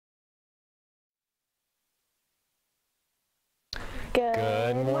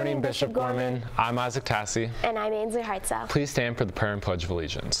Good morning, Bishop Gorman. I'm Isaac Tassi. And I'm Ainsley Hartsell. Please stand for the prayer and pledge of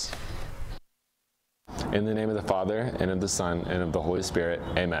allegiance. In the name of the Father, and of the Son, and of the Holy Spirit,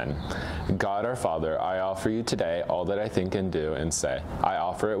 amen. God our Father, I offer you today all that I think and do and say. I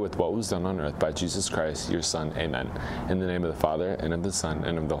offer it with what was done on earth by Jesus Christ, your Son, amen. In the name of the Father, and of the Son,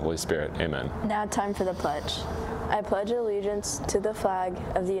 and of the Holy Spirit, amen. Now time for the pledge. I pledge allegiance to the flag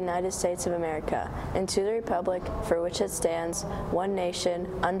of the United States of America, and to the republic for which it stands, one nation,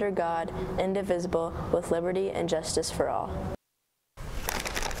 under God, indivisible, with liberty and justice for all.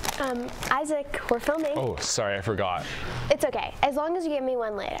 Isaac, we're filming. Oh, sorry, I forgot. It's okay, as long as you give me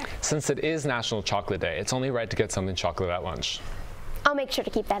one later. Since it is National Chocolate Day, it's only right to get something chocolate at lunch. I'll make sure to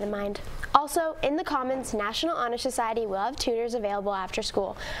keep that in mind. Also, in the Commons, National Honor Society will have tutors available after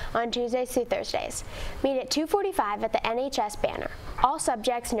school on Tuesdays through Thursdays. Meet at 2:45 at the NHS banner. All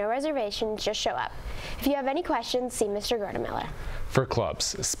subjects, no reservations, just show up. If you have any questions, see Mr. Miller. For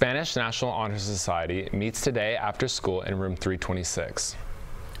clubs, Spanish National Honor Society meets today after school in room 326.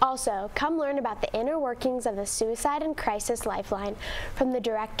 Also, come learn about the inner workings of the Suicide and Crisis Lifeline from the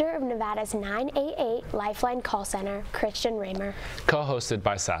director of Nevada's 988 Lifeline Call Center, Christian Raymer. Co-hosted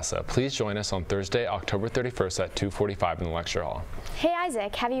by SASA. Please join us on Thursday, October 31st at 2:45 in the lecture hall. Hey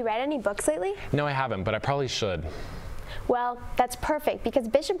Isaac, have you read any books lately? No, I haven't, but I probably should. Well, that's perfect because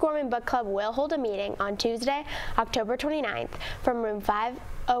Bishop Gorman Book Club will hold a meeting on Tuesday, October 29th from room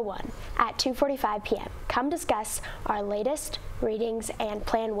 501 at 2:45 p.m. Come discuss our latest readings and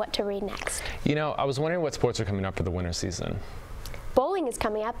plan what to read next. You know, I was wondering what sports are coming up for the winter season. Bowling is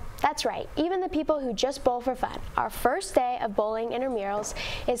coming up. That's right, even the people who just bowl for fun. Our first day of bowling intramurals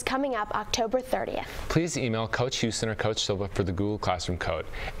is coming up October 30th. Please email Coach Houston or Coach Silva for the Google Classroom code.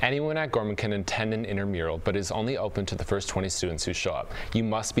 Anyone at Gorman can attend an intramural, but is only open to the first 20 students who show up. You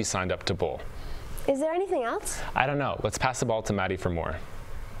must be signed up to bowl. Is there anything else? I don't know. Let's pass the ball to Maddie for more.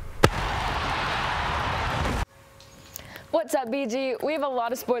 What's up, BG? We have a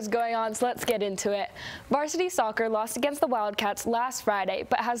lot of sports going on, so let's get into it. Varsity soccer lost against the Wildcats last Friday,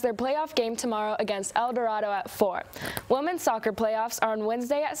 but has their playoff game tomorrow against El Dorado at 4. Women's soccer playoffs are on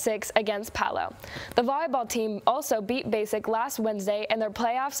Wednesday at 6 against Palo. The volleyball team also beat Basic last Wednesday, and their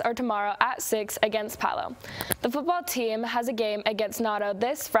playoffs are tomorrow at 6 against Palo. The football team has a game against Nato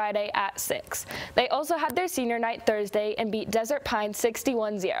this Friday at 6. They also had their senior night Thursday and beat Desert Pine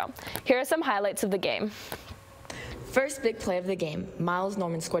 61-0. Here are some highlights of the game. First big play of the game, Myles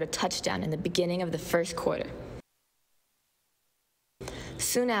Norman scored a touchdown in the beginning of the first quarter.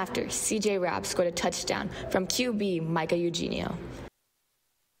 Soon after, CJ Rabb scored a touchdown from QB Micah Eugenio.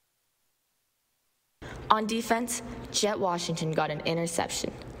 On defense, Jet Washington got an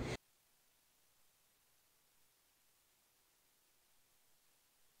interception.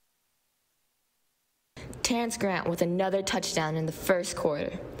 Terrence Grant with another touchdown in the first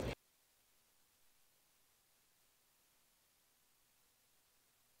quarter.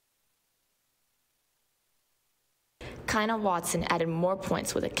 Kyna Watson added more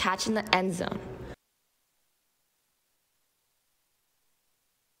points with a catch in the end zone.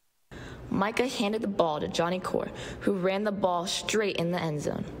 Micah handed the ball to Johnny Core, who ran the ball straight in the end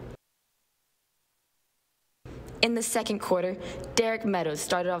zone. In the second quarter, Derek Meadows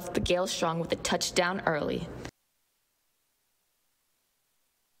started off the Gale strong with a touchdown early.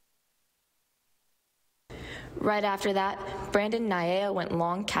 Right after that, Brandon Naya went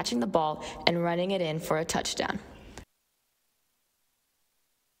long, catching the ball and running it in for a touchdown.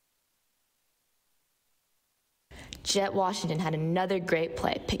 Jet Washington had another great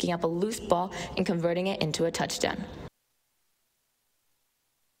play, picking up a loose ball and converting it into a touchdown.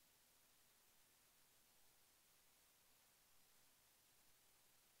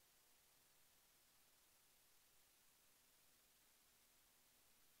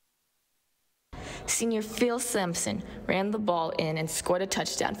 Senior Phil Simpson ran the ball in and scored a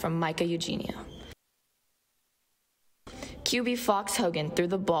touchdown from Micah Eugenio. QB Fox Hogan threw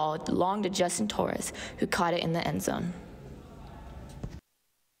the ball long to Justin Torres, who caught it in the end zone.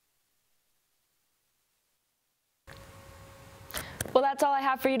 Well, that's all I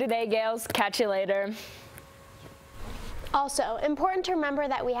have for you today, Gales. Catch you later. Also, important to remember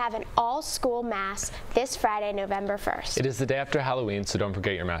that we have an all-school mass this Friday, November 1st. It is the day after Halloween, so don't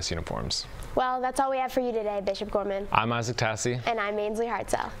forget your mass uniforms. Well, that's all we have for you today, Bishop Gorman. I'm Isaac Tassi. And I'm Ainsley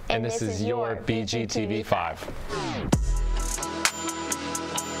Hartsell. And this is your BGTV5.